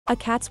A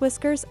cat's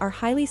whiskers are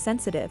highly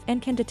sensitive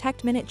and can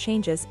detect minute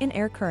changes in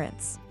air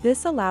currents.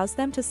 This allows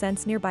them to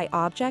sense nearby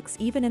objects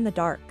even in the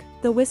dark.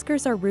 The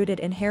whiskers are rooted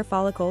in hair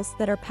follicles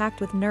that are packed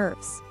with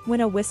nerves.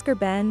 When a whisker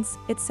bends,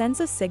 it sends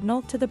a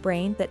signal to the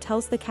brain that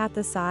tells the cat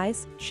the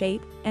size,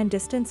 shape, and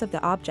distance of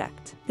the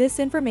object. This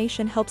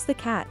information helps the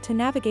cat to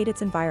navigate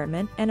its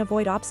environment and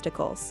avoid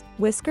obstacles.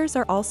 Whiskers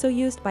are also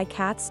used by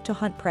cats to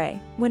hunt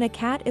prey. When a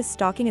cat is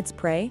stalking its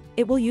prey,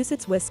 it will use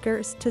its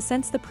whiskers to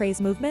sense the prey's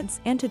movements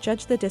and to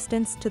judge the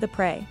distance to the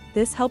prey.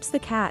 This helps the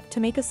cat to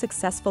make a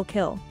successful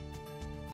kill.